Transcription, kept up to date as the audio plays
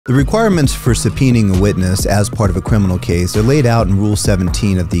The requirements for subpoenaing a witness as part of a criminal case are laid out in Rule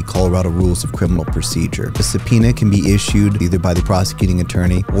 17 of the Colorado Rules of Criminal Procedure. A subpoena can be issued either by the prosecuting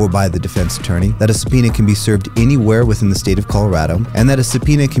attorney or by the defense attorney, that a subpoena can be served anywhere within the state of Colorado, and that a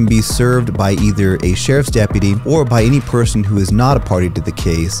subpoena can be served by either a sheriff's deputy or by any person who is not a party to the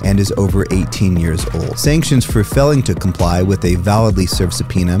case and is over 18 years old. Sanctions for failing to comply with a validly served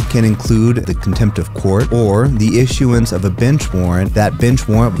subpoena can include the contempt of court or the issuance of a bench warrant. That bench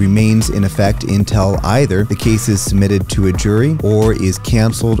warrant remains in effect until either the case is submitted to a jury or is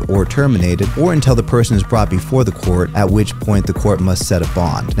canceled or terminated, or until the person is brought before the court, at which point the court must set a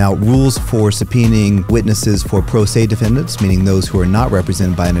bond. Now, rules for subpoenaing witnesses for pro se defendants, meaning those who are not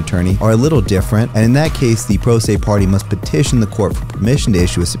represented by an attorney, are a little different, and in that case the pro se party must petition the court for permission to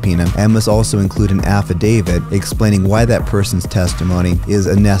issue a subpoena and must also include an affidavit explaining why that person's testimony is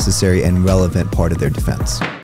a necessary and relevant part of their defense.